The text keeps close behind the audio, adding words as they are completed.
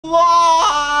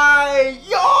Fly!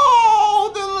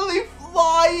 Yo! They're literally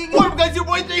flying! What up, guys? Your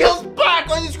boy 3Hill's back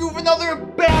on the screen with another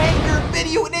banger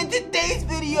video. And in today's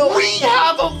video, we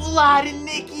have a Vlad and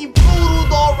Niki Voodoo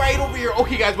doll right over here.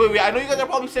 Okay, guys, wait. I know you guys are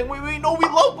probably saying, wait, no, we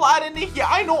love Vlad and Niki.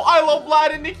 I know I love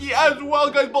Vlad and Niki as well,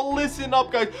 guys. But listen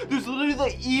up, guys. There's literally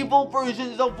the evil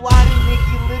versions of Vlad and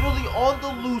Niki literally on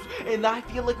the loose. And I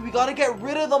feel like we gotta get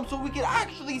rid of them so we can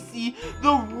actually see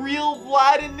the real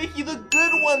Vlad and Niki, the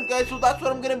good ones, guys. So that's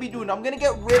what I'm gonna be doing. I'm gonna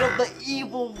get rid of the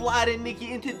evil Vlad and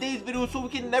Niki in today's video so we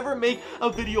can never make a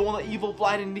video on the evil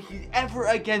Vlad and Niki ever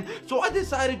again. So I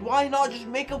decided, why not just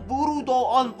make a voodoo doll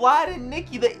on Vlad and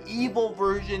Niki, the evil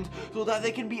versions, so that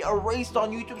they can be erased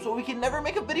on YouTube so we can never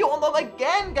make a video on them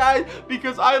again, guys,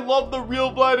 because I love the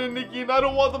real Vlad and Niki and I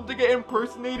don't want them to get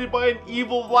impersonated by an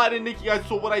evil Vlad and Niki, guys.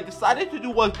 So what I decided to do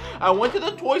was I went to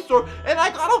the toy store and I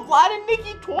got a Vlad and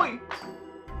Niki toy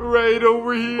right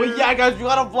over here. But yeah, guys, we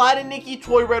got a Vlad and Niki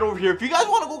toy right over here. If you guys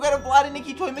want to go get a Vlad and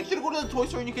Niki toy, make sure to go to the toy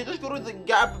store and you can just go to the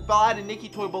Gap Vlad and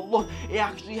Niki toy. But look, it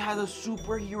actually has a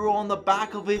superhero on the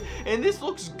back of it, and this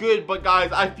looks good. But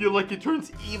guys, I feel like it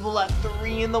turns evil at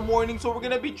 3 in the morning, so we're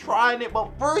gonna be trying it.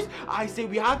 But first, I say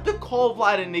we have to call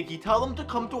Vlad and Niki, tell them to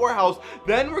come to our house.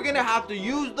 Then we're gonna have to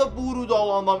use the voodoo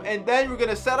doll on them, and then we're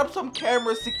gonna set up some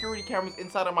cameras, security cameras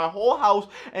inside of my whole house,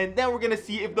 and then we're gonna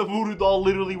see if the voodoo doll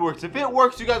literally works. If it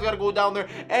works, you guys gotta go down there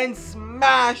and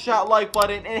smash that like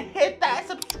button and hit that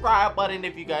subscribe button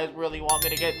if you guys really want me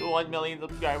to get to 1 million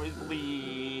subscribers,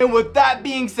 please. And with that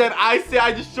being said, I say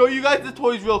I just show you guys the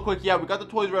toys real quick. Yeah, we got the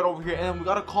toys right over here, and then we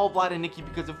gotta call Vlad and Niki,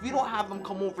 because if we don't have them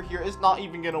come over here, it's not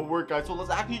even gonna work, guys. So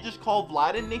let's actually just call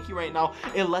Vlad and Niki right now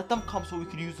and let them come so we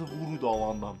could use the voodoo doll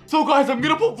on them. So guys, I'm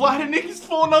gonna put Vlad and Niki's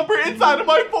phone number inside of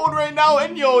my phone right now,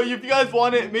 and yo, if you guys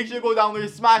want it, make sure to go down there,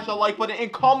 smash that like button,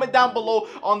 and comment down below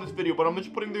on this video. But I'm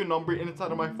just putting their number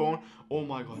inside of my phone. Oh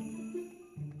my god.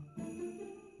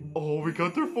 Oh, we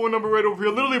got their phone number right over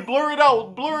here. Literally blur it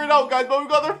out, guys. But we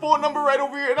got their phone number right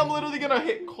over here, and I'm literally gonna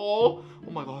hit call.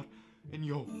 Oh my god. And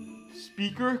yo,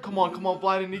 speaker, come on,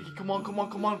 Vlad and Niki, come on,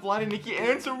 Vlad and Niki,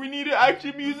 answer. We need to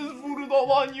actually use this voodoo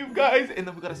doll on you guys. And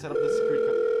then we gotta set up the security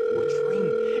camera. Oh, it's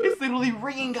ringing. It's literally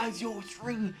ringing, guys. Yo, it's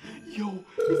ringing. Yo,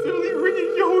 it's literally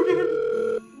ringing. Yo, we're gonna...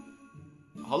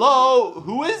 Hello,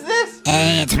 who is this?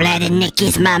 Hey, it's Vlad and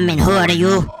Niki's mom, and who are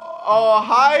you? Oh,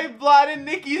 hi, Vlad and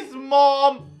Niki's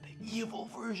mom. The evil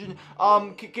version.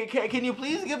 Can you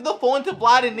please give the phone to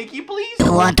Vlad and Niki, please?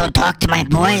 You want to talk to my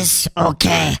boys?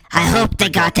 Okay. I hope they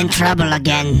got in trouble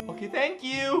again. Okay, thank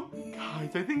you.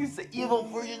 Guys, I think it's the evil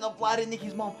version of Vlad and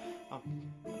Niki's mom.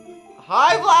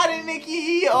 Hi, Vlad and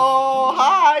Niki. Oh,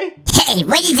 hi. Hey,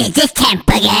 what is it this time,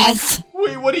 buggers?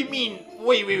 Wait, what do you mean?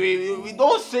 Wait,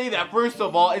 don't say that, first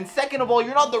of all. And second of all,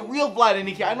 you're not the real Vlad and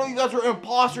Niki. I know you guys are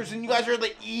imposters and you guys are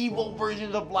the evil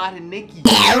versions of Vlad and Niki.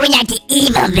 Yeah, we're not the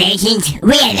evil versions.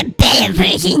 We are the better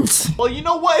versions. Well, you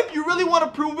know what? If you really want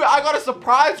to prove it, I got a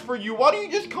surprise for you. Why don't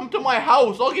you just come to my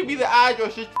house? I'll give you the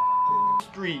address. It's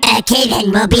street. Okay,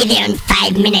 then we'll be there in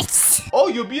 5 minutes. Oh,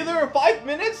 you'll be there in 5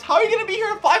 minutes? How are you going to be here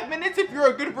in 5 minutes if you're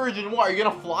a good version? What, are you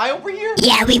going to fly over here?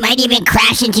 Yeah, we might even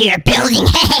crash into your building.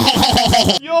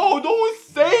 Yo, don't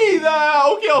say that.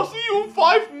 Okay, I'll see you in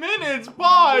 5 minutes.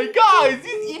 Bye. Guys,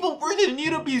 these evil versions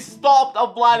need to be stopped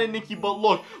of Vlad and Niki. But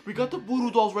look, we got the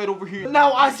voodoo dolls right over here.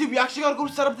 Now, I see we actually got to go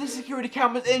set up the security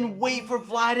cameras and wait for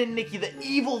Vlad and Niki, the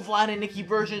evil Vlad and Niki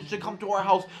versions, to come to our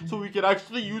house so we can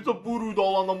actually use a voodoo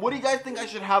doll on them. What do you guys think I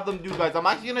should have them do, guys? I'm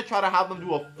actually going to try to have them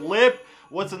do a flip.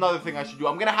 What's another thing I should do?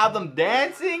 I'm going to have them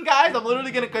dancing, guys. I'm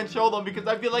literally going to control them because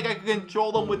I feel like I can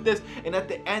control them with this. And at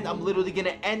the end, I'm literally going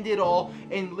to end it all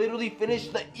and literally finish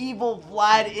the evil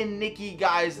Vlad and Niki,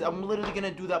 guys. I'm literally going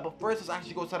to do that. But first, let's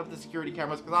actually go set up the security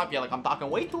cameras because I feel like I'm talking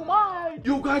way too much.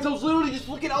 Yo, guys, I was literally just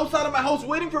looking outside of my house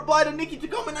waiting for Vlad and Niki to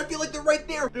come, and I feel like they're right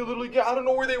there. They literally, I don't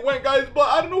know where they went, guys, but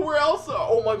I don't know where else.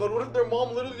 Oh my god, what if their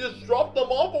mom literally just dropped them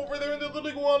off over there and they're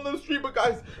literally going on the street? But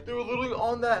guys, they were literally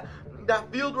on that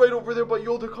field right over there, but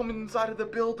yo, they're coming inside of the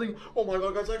building. Oh my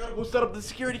god, guys, I gotta go set up the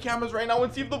security cameras right now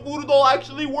and see if the voodoo doll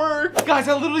actually works. Guys,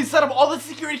 I literally set up all the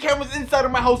security cameras inside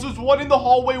of my house. There's one in the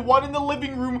hallway, one in the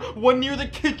living room, one near the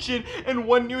kitchen, and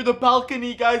one near the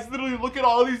balcony, guys. Literally, look at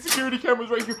all these security cameras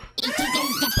right here.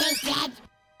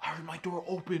 I heard my door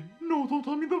open. No, don't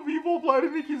tell me the evil Vlad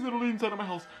and Niki's literally inside of my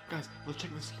house. Guys, let's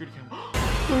check the security camera.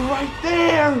 They're right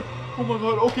there. Oh my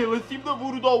god. Okay, let's see if the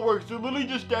voodoo doll works. They're literally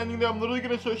just standing there. I'm literally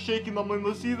gonna start shaking them, and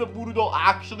let's see if the voodoo doll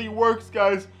actually works,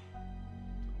 guys.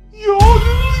 Yo, they're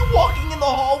literally walking in the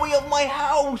hallway of my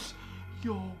house.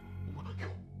 Yo, oh my god, yo,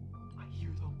 I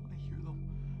hear them.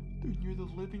 They're near the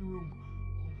living room.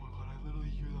 Oh my god, I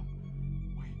literally hear them.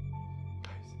 Wait,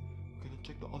 guys, I'm gonna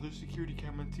check the other security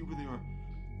camera and see where they are.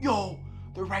 Yo,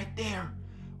 they're right there.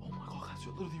 Oh my god, guys,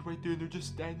 they're literally right there and they're just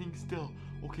standing still.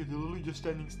 Okay, they're literally just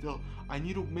standing still. I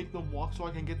need to make them walk so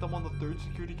I can get them on the 3rd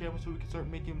security camera so we can start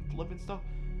making them flip and stuff.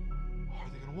 Are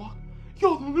they gonna walk?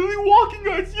 Yo, they're literally walking,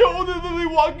 guys. Yo, they're literally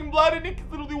walking. Vlad and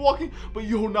Niki's literally walking. But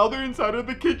yo, now they're inside of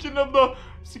the kitchen of the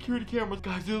security cameras.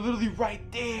 Guys, they're literally right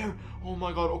there. Oh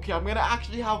my god. Okay, I'm gonna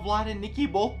actually have Vlad and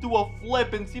Niki both do a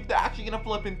flip and see if they're actually gonna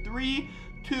flip in 3,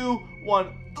 2,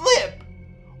 1, flip.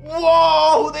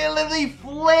 Whoa, they literally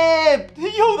flipped.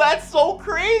 Yo, that's so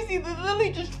crazy. They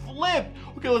literally just flipped.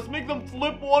 Okay, let's make them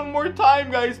flip one more time,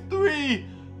 guys. 3,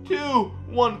 2,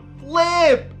 1,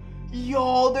 flip.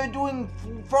 Yo, they're doing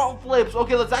front flips.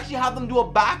 Okay, let's actually have them do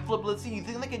a back flip. Let's see. You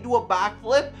think they can do a back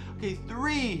flip? Okay,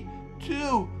 3,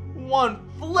 2, 1,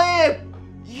 flip.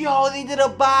 Yo, they did a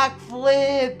back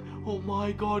flip. Oh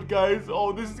my god, guys.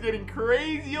 Oh, this is getting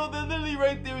crazy. Yo, they're literally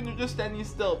right there and they're just standing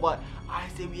still. But I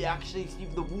say we actually see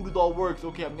if the voodoo doll works.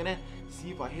 Okay, I'm gonna see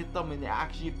if I hit them and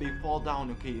if they fall down.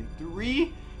 Okay, in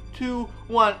 3, 2,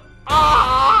 1.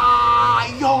 Ah!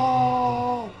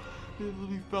 Yo! They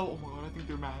literally fell. Oh my god, I think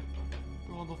they're mad.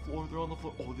 They're on the floor. They're on the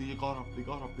floor. Oh, they got up. They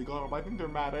got up. They got up. I think they're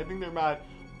mad. I think they're mad.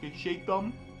 Okay, shake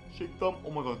them. Shake them. Oh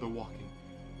my god, they're walking.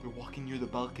 They're walking near the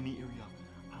balcony area.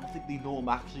 I don't think they know I'm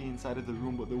actually inside of the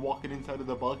room, but they're walking inside of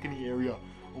the balcony area.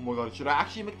 Oh my god, should I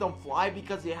actually make them fly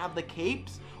because they have the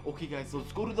capes? Okay, guys, so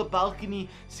let's go to the balcony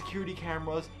security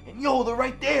cameras. And yo, they're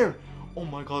right there. Oh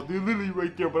my god, they're literally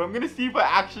right there. But I'm gonna see if I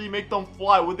actually make them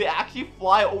fly. Would they actually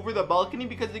fly over the balcony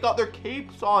because they got their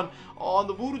capes on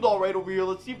the voodoo doll right over here?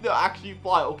 Let's see if they'll actually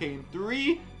fly. Okay, in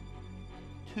 3,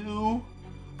 2,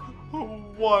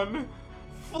 1,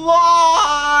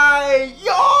 fly!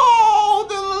 Yo,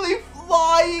 they're literally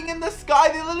flying in the sky.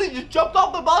 They literally just jumped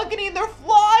off the balcony and they're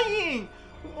flying.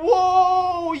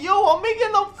 Whoa, yo, I'm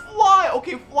making them fly.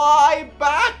 Okay, fly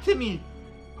back to me.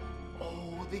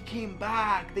 They came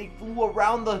back. They flew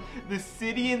around the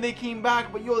city and they came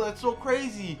back. But yo, that's so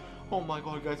crazy. Oh my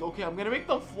god, guys. Okay, I'm gonna make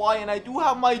them fly, and I do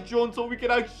have my drone, so we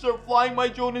can actually start flying my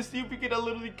drone and see if we can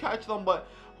literally catch them. But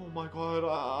oh my god,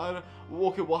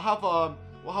 okay, we'll have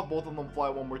both of them fly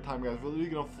one more time, guys. We're literally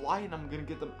gonna fly, and I'm gonna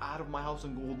get them out of my house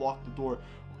and go lock the door.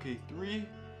 Okay, 3,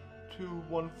 2,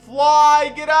 1,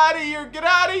 fly! Get out of here! Get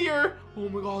out of here! Oh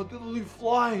my god, they're literally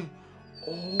flying.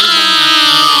 Oh my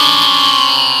god.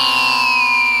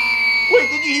 Wait,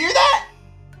 did you hear that?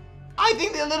 I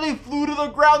think they literally flew to the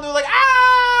ground. They're like,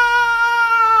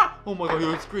 ah! Oh my god,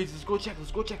 yo, it's crazy. Let's go check.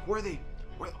 Let's go check. Where are they?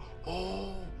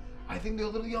 Oh, I think they're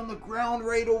literally on the ground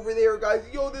right over there, guys.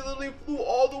 Yo, they literally flew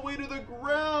all the way to the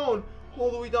ground.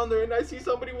 All the way down there. And I see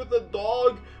somebody with a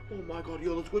dog. Oh my god,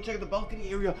 yo, let's go check the balcony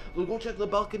area. Let's go check the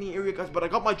balcony area, guys. But I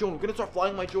got my drone. We're going to start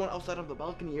flying my drone outside of the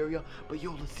balcony area. But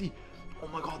yo, let's see. Oh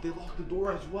my god, they locked the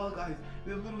door as well, guys.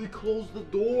 They literally closed the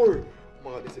door. Oh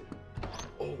my god, is it?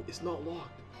 Oh, it's not locked.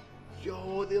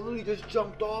 Yo, they literally just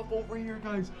jumped off over here,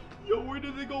 guys. Yo, where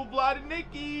did they go, Vlad and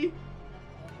Niki?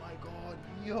 Oh my god,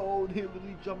 yo, they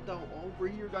literally jumped out over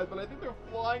here, guys. But I think they're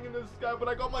flying in the sky. But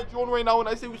I got my drone right now, and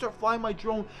I say we start flying my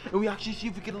drone, and we actually see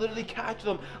if we can literally catch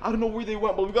them. I don't know where they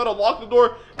went, but we gotta lock the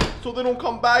door so they don't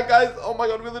come back, guys. Oh my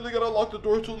god, we literally gotta lock the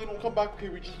door so they don't come back. Okay,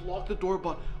 we just locked the door,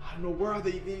 but I don't know, where are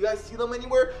they? Do you guys see them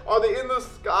anywhere? Are they in the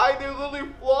sky? They're literally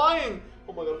flying.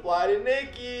 Oh my god, Vlad and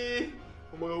Niki.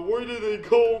 Oh my god, where did they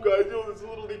go, guys? Yo, this is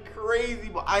literally crazy.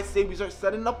 But I say we start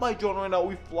setting up my drone right now.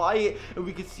 We fly it, and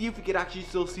we can see if we can actually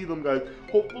still see them, guys.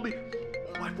 Hopefully.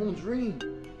 Oh, my phone's ringing.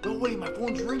 No way, my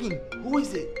phone's ringing. Who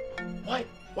is it? What?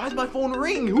 Why is my phone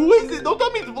ringing? Who is it? Don't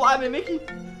tell me it's Vlad and Niki.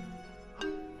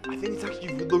 I think it's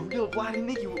actually the real Vlad and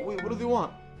Niki. Wait, what do they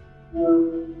want?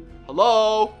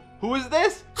 Hello? Who is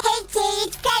this? Hey, kid,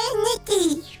 it's Vlad and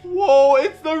Niki. Whoa,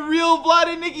 it's the real Vlad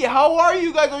and Niki. How are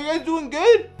you guys? Are you guys doing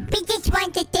good? We just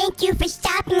want to thank you for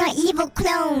stopping our evil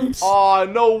clones. Aw,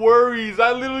 no worries.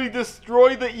 I literally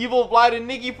destroyed the evil Vlad and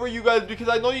Niki for you guys because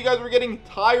I know you guys were getting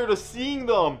tired of seeing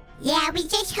them. Yeah, we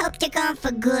just hope they're gone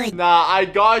for good. Nah, I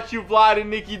got you, Vlad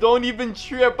and Niki. Don't even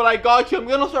trip, but I got you. I'm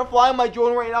gonna start flying my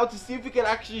drone right now to see if we can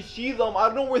actually see them. I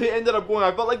don't know where they ended up going.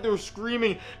 I felt like they were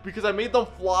screaming because I made them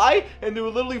fly, and they were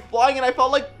literally flying, and I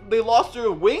felt like they lost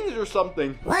their wings or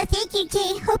something. Well, thank you,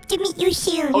 kid. Hope to meet you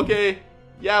soon. Okay.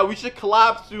 Yeah, we should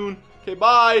collab soon. Okay,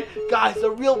 bye. Guys, the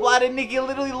real Vlad and Niki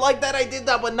literally like that I did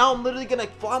that, but now I'm literally gonna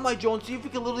fly my drone, see if we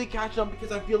can literally catch them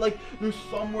because I feel like they're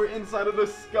somewhere inside of the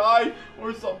sky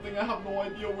or something. I have no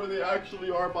idea where they actually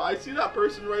are, but I see that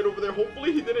person right over there.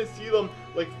 Hopefully he didn't see them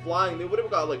like flying, they would have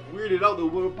got like weirded out. They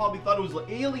would have probably thought it was like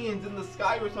aliens in the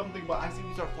sky or something. But I see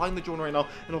we start flying the drone right now.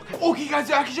 And okay guys,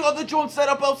 I actually got the drone set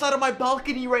up outside of my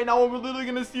balcony right now, and we're literally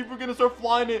gonna see if we're gonna start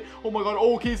flying it. Oh my god,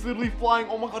 okay, it's literally flying.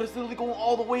 Oh my god, it's literally going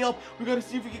all the way up. We gotta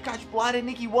see if we can catch Vlad and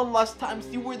Niki one last time,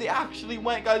 see where they actually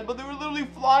went, guys. But they were literally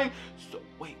flying. So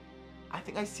wait, I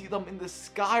think I see them in the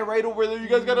sky right over there. You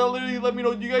guys gotta literally let me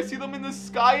know. Do you guys see them in the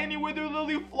sky anywhere? They're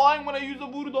literally flying when I use the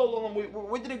voodoo doll on them. Wait,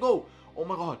 where did it go? Oh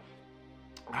my god,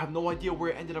 I have no idea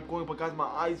where it ended up going. But guys, my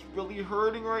eyes really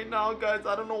hurting right now, guys.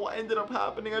 I don't know what ended up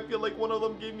happening. I feel like one of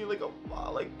them gave me like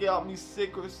got me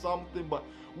sick or something. But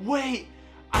wait,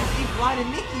 I see Vlad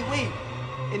and Niki. Wait,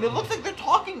 and it looks like they're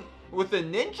talking with the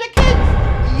ninja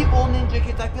kids, evil ninja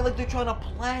kids. I feel like they're trying to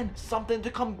plan something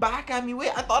to come back at me.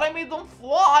 Wait, I thought I made them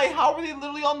fly. How are they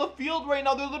literally on the field right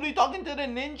now? They're literally talking to the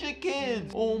ninja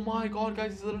kids. Oh my god,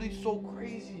 guys, it's literally so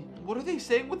crazy. What are they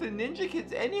saying with the ninja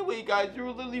kids anyway, guys? You're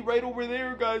literally right over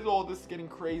there, guys. Oh, this is getting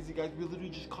crazy, guys. We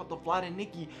literally just caught the Vlad and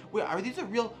Niki. Wait, are these a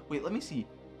real? Wait, let me see.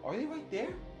 Are they right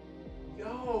there?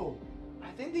 Yo,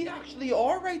 I think they actually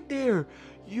are right there.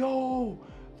 Yo,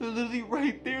 they're literally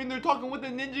right there, and they're talking with the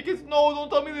ninja kids. No,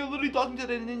 don't tell me they're literally talking to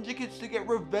the ninja kids to get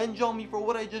revenge on me for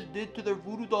what I just did to their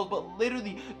voodoo dolls. But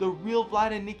literally, the real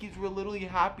Vlad and Nikis were literally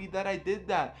happy that I did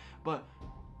that. But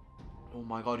oh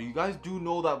my god, you guys do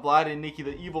know that Vlad and Niki,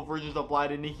 the evil versions of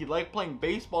Vlad and Niki, like playing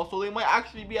baseball, so they might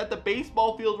actually be at the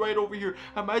baseball field right over here.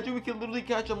 Imagine we can literally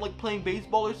catch them like playing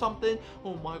baseball or something.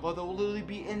 Oh my god, that would literally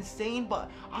be insane. But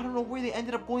I don't know where they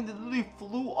ended up going. They literally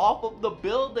flew off of the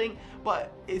building,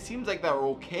 but it seems like they're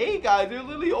okay, guys. They're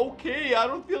literally okay. I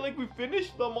don't feel like we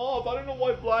finished them off. I don't know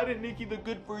why Vlad and Niki, the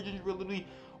good versions, were literally,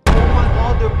 oh my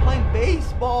god, they're playing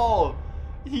baseball.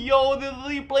 Yo, they're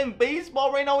literally playing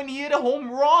baseball right now, and he hit a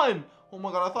home run. Oh my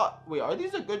god, I thought, wait, are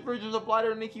these the good versions of Vlad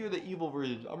and Niki or the evil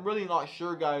versions? I'm really not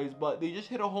sure, guys, but they just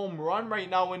hit a home run right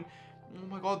now, and oh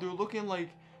my god, they're looking like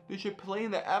they should play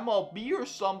in the MLB or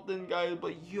something, guys.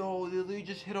 But yo, they literally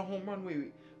just hit a home run.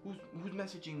 Wait, who's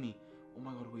messaging me? Oh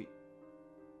my god, wait.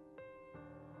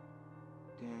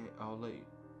 Dang, I'll let you.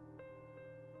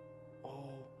 Oh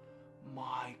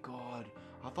my god,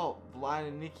 I thought Vlad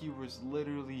and Niki was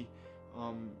literally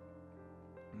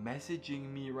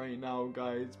messaging me right now,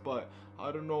 guys, but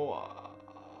I don't know.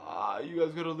 You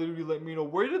guys gotta literally let me know,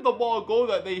 where did the ball go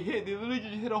that they hit? They literally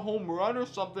just hit a home run or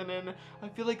something, and I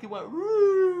feel like they went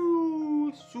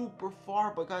super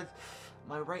far. But guys,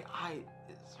 my right eye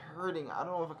is hurting. I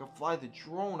don't know if I can fly the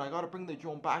drone. I gotta bring the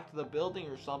drone back to the building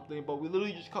or something. But we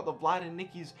literally just caught the Vlad and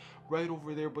Nikis right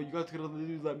over there. But you guys gotta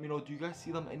literally let me know, do you guys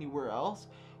see them anywhere else?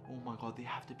 Oh my god, they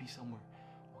have to be somewhere.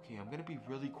 Okay, I'm gonna be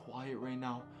really quiet right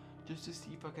now, just to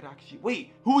see if I could actually...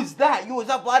 Wait, who is that? Yo, is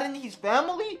that Vlad and Niki's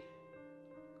family?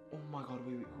 Oh my god,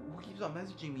 wait, who keeps on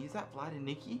messaging me? Is that Vlad and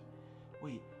Niki?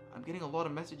 Wait, I'm getting a lot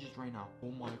of messages right now.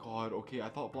 Oh my god, okay, I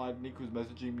thought Vlad and Niki was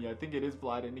messaging me. I think it is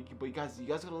Vlad and Niki, but you guys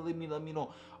gotta let me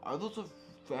know. Are those a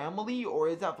family, or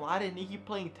is that Vlad and Niki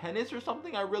playing tennis or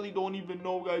something? I really don't even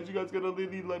know, guys. You guys gotta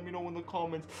literally let me know in the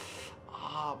comments.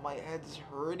 Ah, my head's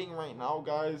hurting right now,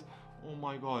 guys. Oh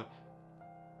my god.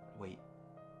 Wait.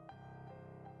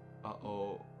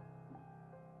 Uh-oh.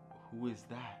 Who is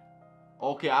that?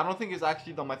 Okay, I don't think it's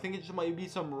actually them. I think it just might be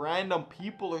some random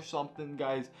people or something,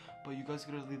 guys. But you guys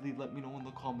gotta literally let me know in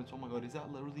the comments. Oh my god, is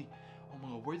that literally... Oh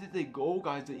my god, where did they go,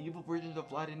 guys? The evil versions of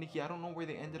Vlad and Niki. I don't know where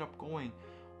they ended up going.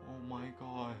 Oh my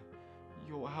god.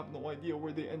 Yo, I have no idea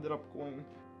where they ended up going.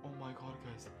 Oh my god,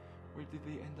 guys. Where did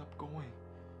they end up going?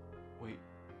 Wait.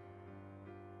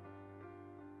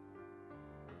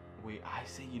 Wait, I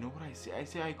say, you know what I say? I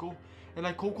say I go and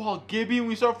I go call Gibby, and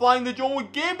we start flying the drone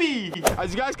with Gibby.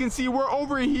 As you guys can see, we're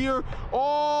over here,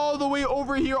 all the way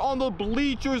over here on the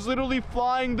bleachers, literally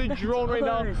flying the drone right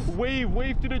now.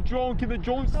 Wave to the drone. Can the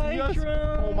drone see us?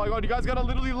 Oh my god, you guys gotta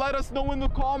literally let us know in the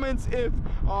comments if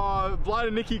Vlad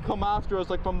and Niki come after us,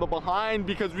 like from the behind,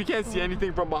 because we can't see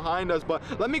anything from behind us. But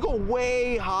let me go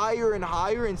way higher and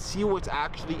higher and see what's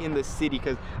actually in the city,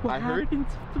 because I heard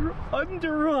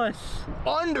under us.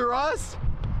 Under us?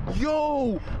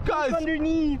 Yo, guys,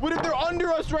 underneath. What if they're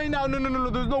under us right now? No,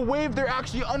 there's no way if they're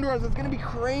actually under us. It's gonna be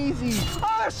crazy.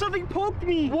 Ah, something poked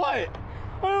me. What? I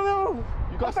don't know.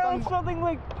 You got stung. Something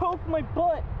like poked my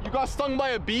butt. You got stung by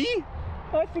a bee?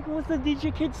 I think it was the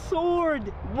DJ Kid's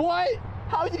sword. What?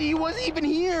 How did he wasn't even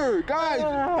here? Guys,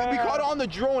 we caught it on the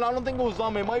drone. I don't think it was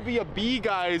it might be a bee,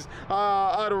 guys.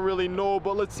 I don't really know,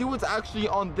 but let's see what's actually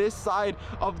on this side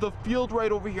of the field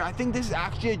right over here. I think this is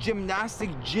actually a gymnastic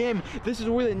gym. This is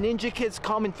where the ninja kids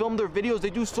come and film their videos. They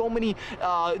do so many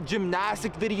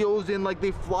gymnastic videos, and like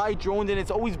they fly drones, and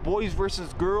it's always boys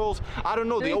versus girls. I don't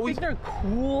know. They always think they're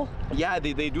cool. Yeah,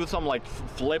 they do some like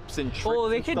flips and tricks. Oh,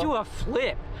 they could do a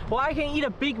flip. Well, I can eat a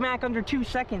Big Mac under 2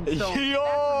 seconds. So Yo,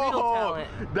 that's real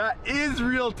talent. That is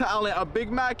real talent. A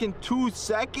Big Mac in 2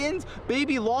 seconds.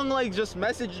 Baby Longlegs just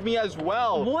messaged me as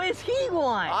well. What does he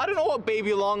want? I don't know what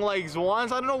Baby Longlegs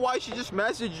wants. I don't know why she just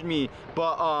messaged me.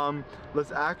 But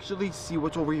let's actually see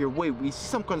what's over here. Wait, we see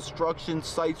some construction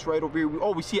sites right over here.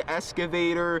 Oh, we see an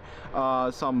excavator,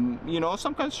 some, you know,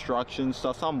 some construction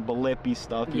stuff, some Blippy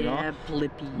stuff, you know? Yeah,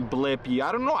 Blippy. Blippy.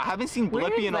 I don't know. I haven't seen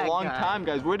Blippy in a long time,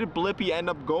 guys. Where did Blippy end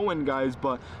up going, guys?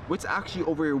 But what's actually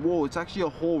over here? Whoa, it's actually a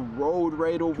whole road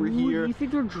right over here. You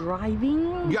think they're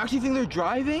driving? You actually think they're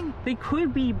driving? They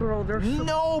could be, bro. They're so,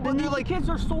 no, but they're like, kids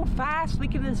are so fast. They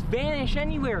can just vanish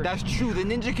anywhere. That's true. The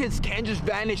ninja kids can just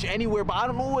vanish anywhere. But I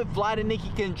don't know if Vlad and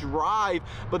Niki can drive.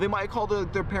 But they might call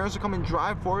their parents to come and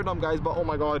drive for them, guys. But oh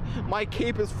my God, my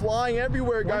cape is flying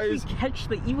everywhere, guys. Once we catch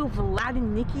the evil Vlad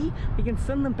and Niki, we can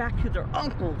send them back to their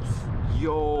uncles.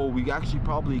 Yo, we actually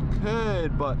probably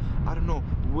could, but I don't know.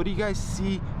 What do you guys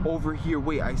see over here?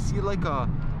 Wait, I see like a,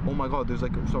 oh my God, there's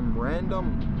like some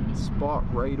random spot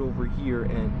right over here,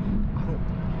 and I don't,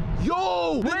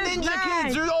 yo, the ninja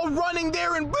kids are all running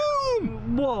there, and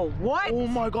boom! Whoa, what? Oh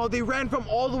my God, they ran from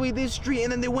all the way this street,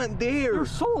 and then they went there. They're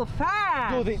so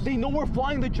fast. Yo, they know we're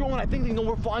flying the drone. I think they know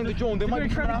we're flying the drone. They might be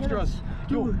coming after us.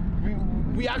 Yo,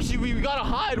 we gotta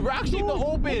hide. We're actually in the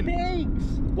open. Bags.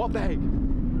 What bag?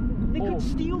 They could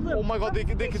steal them. Oh my God, they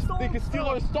could steal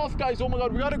our stuff, guys. Oh my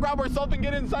God, we gotta grab our stuff and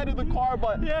get inside of the car,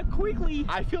 but yeah, quickly.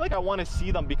 I feel like I want to see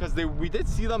them because we did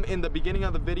see them in the beginning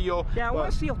of the video. Yeah, I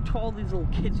want to see how tall these little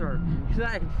kids are so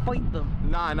that I can fight them.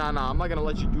 Nah, I'm not gonna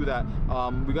let you do that.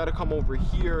 We gotta come over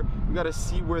here. We gotta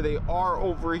see where they are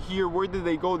over here. Where did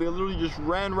they go? They literally just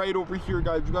ran right over here,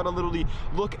 guys. We gotta literally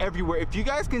look everywhere. If you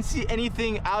guys can see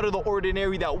anything out of the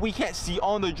ordinary that we can't see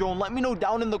on the drone, let me know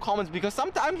down in the comments, because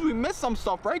sometimes we miss some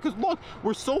stuff, right? Because look,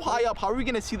 we're so high up. How are we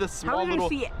gonna see the small little? How are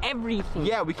we gonna see everything?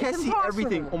 Yeah, we can't see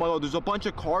everything. Oh my God, there's a bunch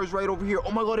of cars right over here. Oh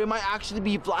my God, it might actually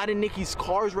be Vlad and Niki's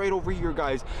cars right over here,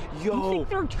 guys. Yo. You think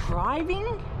they're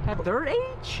driving at their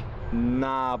age?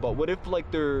 Nah, but what if like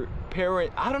their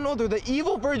parent, I don't know, they're the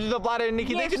evil versions of Vlad and Niki.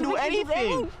 Yeah, they can do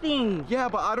anything. Yeah,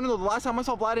 but I don't know. The last time I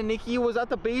saw Vlad and Niki was at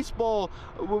the baseball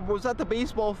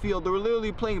field. They were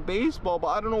literally playing baseball, but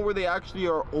I don't know where they actually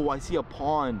are. Oh, I see a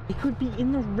pond. It could be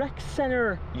in the rec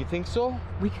center. You think so?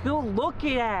 We could go look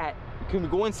at. Can we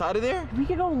go inside of there? We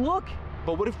could go look.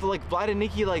 But what if like Vlad and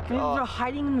Niki like they're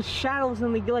hiding in the shadows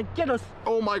and they like get us?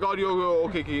 Oh my God, yo,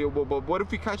 okay, but what if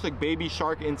we catch like baby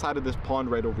shark inside of this pond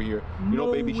right over here? You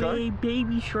know baby shark?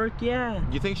 Baby shark, yeah.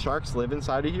 You think sharks live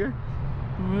inside of here?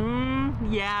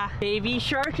 Yeah. Baby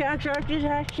shark, shark.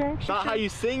 That's not how you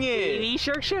sing it. Baby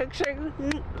shark.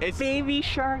 It's baby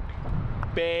shark.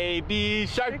 Baby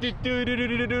shark, do do do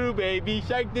do do do. Baby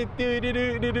shark, do do do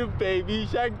do do do. Baby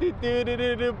shark, do do do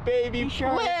do do. Baby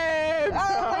shark.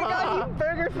 Oh my God, you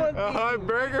burger flipped me. I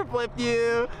burger flipped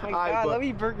you. Oh my God, let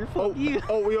me burger flip you.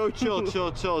 Oh, yo, chill.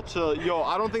 Yo,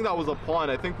 I don't think that was a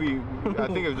pond. I think it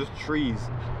was just trees.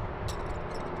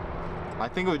 I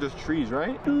think it was just trees,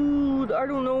 right? Dude, I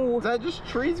don't know. Is that just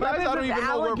trees, guys? I don't even know.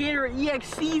 Alligator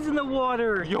EXCs in the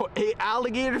water. Yo,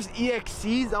 alligators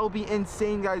EXCs? That would be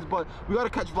insane, guys. But we gotta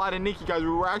catch Vlad and Niki, guys.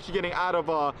 We're actually getting out of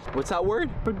what's that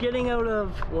word? We're getting out of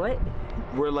what?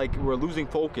 We're losing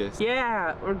focus.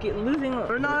 Yeah,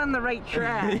 we're not on the right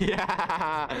track.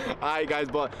 Yeah. Alright, guys,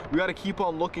 but we gotta keep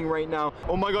on looking right now.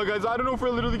 Oh my God, guys, I don't know if we're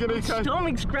literally gonna catch.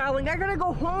 Stomach's growling. I gotta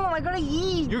go home. I gotta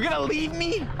eat. You're gonna leave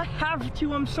me? I have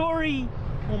to. I'm sorry.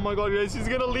 Oh my God, guys, he's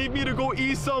gonna leave me to go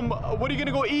eat some. What are you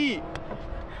gonna go eat?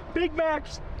 Big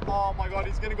Macs. Oh my God,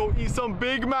 he's gonna go eat some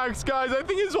Big Macs, guys. I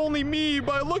think it's only me,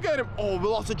 but look at him. Oh, we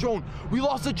lost the drone. We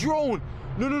lost the drone.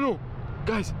 No.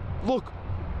 Guys, look.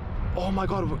 Oh my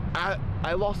God,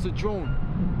 I lost the drone.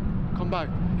 Come back.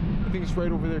 I think it's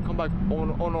right over there. Come back. Oh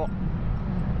no.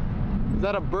 Is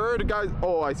that a bird, guys?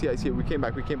 Oh, I see it. We came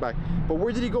back. But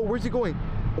where did he go? Where's he going?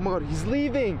 Oh my God, he's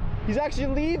leaving. He's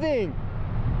actually leaving.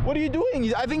 What are you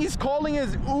doing? I think he's calling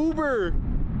his Uber.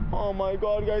 Oh my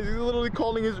God, guys, he's literally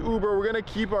calling his Uber. We're gonna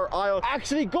keep our eye on.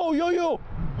 Actually, go, yo.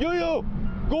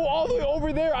 Go all the way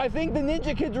over there. I think the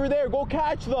ninja kids were there. Go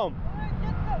catch them.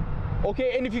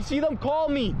 Okay, and if you see them, call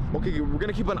me. Okay, we're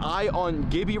gonna keep an eye on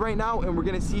Gibby right now, and we're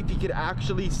gonna see if he could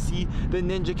actually see the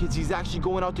ninja kids. He's actually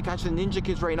going out to catch the ninja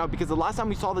kids right now, because the last time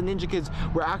we saw the ninja kids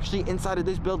were actually inside of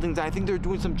this building. I think they're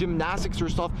doing some gymnastics or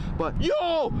stuff. But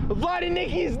yo, Vlad and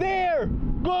Niki's there.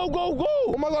 Go, go, go.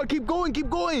 Oh my God, keep going, keep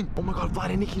going. Oh my God, Vlad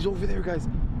and Niki's over there, guys.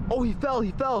 Oh, he fell,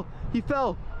 he fell, he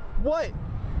fell. What?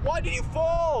 Why did he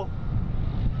fall?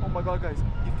 Oh my God, guys,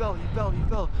 he fell, he fell, he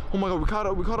fell. Oh my God,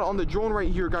 we caught it on the drone right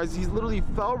here, guys. He's literally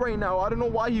fell right now. I don't know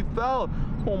why he fell.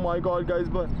 Oh my God, guys,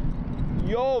 but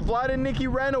yo, Vlad and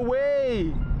Niki ran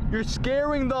away. You're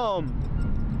scaring them.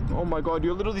 Oh my God,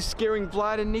 you're literally scaring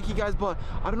Vlad and Niki, guys. But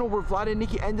I don't know where Vlad and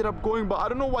Niki ended up going, but I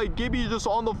don't know why Gibby is just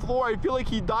on the floor. I feel like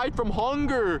he died from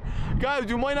hunger. Guys,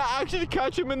 you might not actually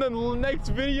catch him in the next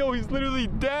video. He's literally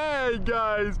dead,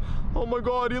 guys. Oh my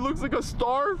God, he looks like a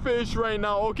starfish right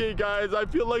now. Okay, guys, I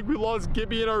feel like we lost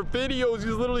Gibby in our videos.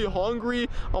 He's literally hungry.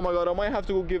 Oh my God, I might have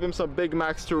to go give him some Big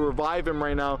Macs to revive him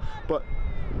right now. But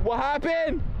what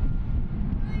happened?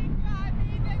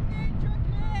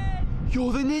 Yo,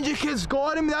 the ninja kids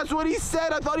got him. That's what he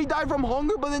said. I thought he died from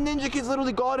hunger, but the ninja kids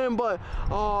literally got him. But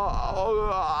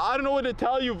I don't know what to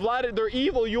tell you, Vlad. They're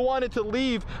evil. You wanted to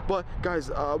leave, but guys,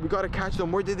 we gotta catch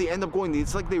them. Where did they end up going?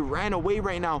 It's like they ran away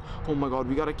right now. Oh my God,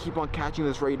 we gotta keep on catching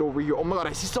this right over here. Oh my God,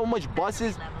 I see so much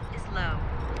buses.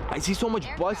 I see so much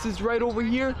buses right over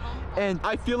here, and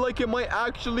I feel like it might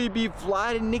actually be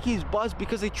Vlad and Niki's bus,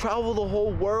 because they travel the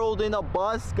whole world in a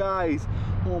bus, guys.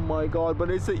 Oh my God, but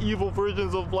it's the evil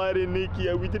versions of Vlad and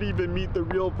Niki. We didn't even meet the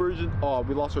real version. Oh,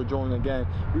 we lost our drone again.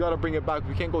 We gotta bring it back.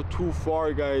 We can't go too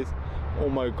far, guys. Oh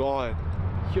my God.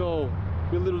 Yo,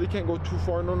 we literally can't go too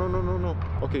far. No, no, no, no, no.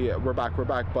 Okay, yeah, we're back,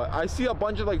 but I see a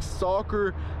bunch of like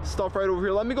soccer stuff right over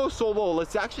here. Let me go solo.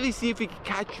 Let's actually see if we can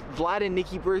catch Vlad and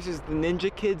Niki versus the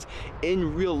ninja kids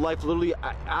in real life, literally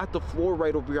at the floor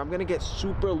right over here. I'm gonna get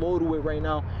super low to it right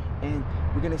now, and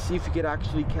we're gonna see if we could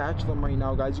actually catch them right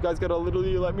now, guys. You guys gotta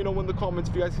literally let me know in the comments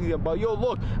if you guys see them. But yo,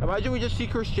 look, imagine we just see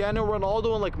Cristiano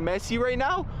Ronaldo and like Messi right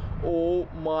now. Oh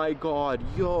my God,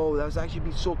 yo, that would actually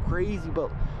be so crazy.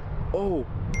 But oh,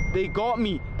 they got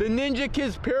me. The ninja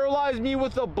kids paralyzed me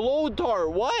with a blow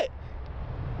dart. What?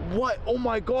 What? Oh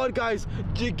my God, guys.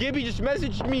 Gibby just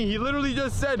messaged me. He literally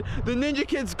just said the ninja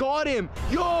kids got him.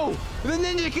 Yo, the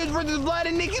ninja kids versus Vlad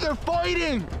and Niki, they're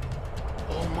fighting.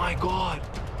 Oh my God.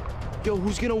 Yo,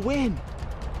 who's gonna win?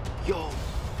 Yo,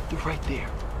 they're right there.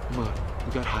 Oh my God,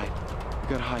 we gotta hide. We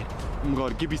gotta hide. Oh my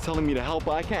God, Gibby's telling me to help,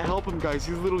 but I can't help him, guys.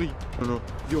 He's literally, I don't know.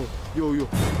 Yo.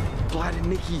 Vlad and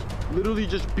Niki literally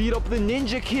just beat up the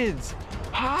ninja kids.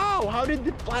 How did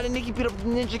Vlad and Niki beat up the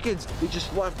ninja kids? They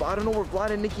just left, but I don't know where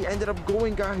Vlad and Niki ended up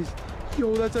going, guys.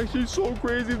 Yo, that's actually so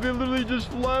crazy. They literally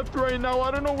just left right now. I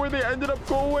don't know where they ended up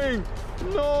going.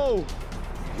 No.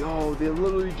 Yo, they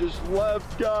literally just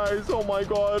left, guys. Oh my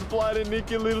God, Vlad and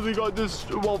Niki literally got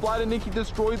Vlad and Niki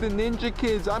destroyed the ninja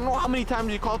kids. I don't know how many times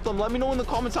we caught them. Let me know in the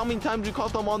comments how many times we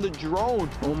caught them on the drone.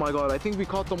 Oh my God, I think we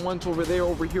caught them once over there,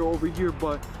 over here,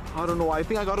 but I don't know. I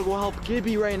think I gotta go help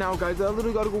Gibby right now, guys. I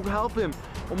literally gotta go help him.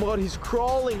 Oh my God, he's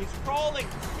crawling.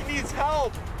 He needs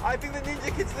help. I think the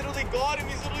ninja kids literally got him.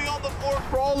 He's literally on the floor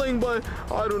crawling, but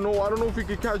I don't know. I don't know if we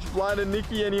could catch Vlad and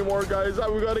Niki anymore, guys.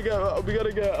 We gotta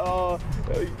get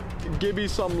Gibby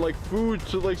some like food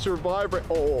to like survive. Right?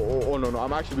 Oh no,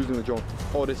 I'm actually losing the drone.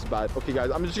 Oh, this is bad. Okay,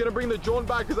 guys, I'm just gonna bring the drone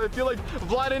back because I feel like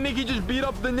Vlad and Niki just beat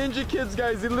up the ninja kids,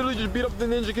 guys. They literally just beat up the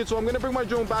ninja kids. So I'm gonna bring my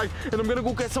drone back and I'm gonna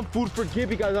go get some food for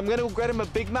Gibby, guys. I'm gonna go get him a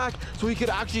Big Mac so he could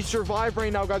actually survive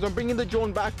right now, guys. I'm bringing the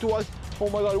drone back to us. Oh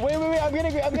my God, wait, I'm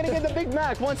gonna get the Big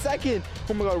Mac. 1 second.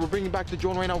 Oh my God, we're bringing back the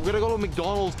drone right now. We're gonna go to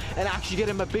McDonald's and actually get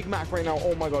him a Big Mac right now.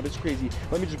 Oh my God, it's crazy.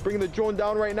 Let me just bring the drone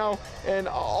down right now and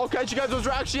I'll catch you guys once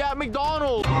we're actually at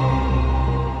McDonald's.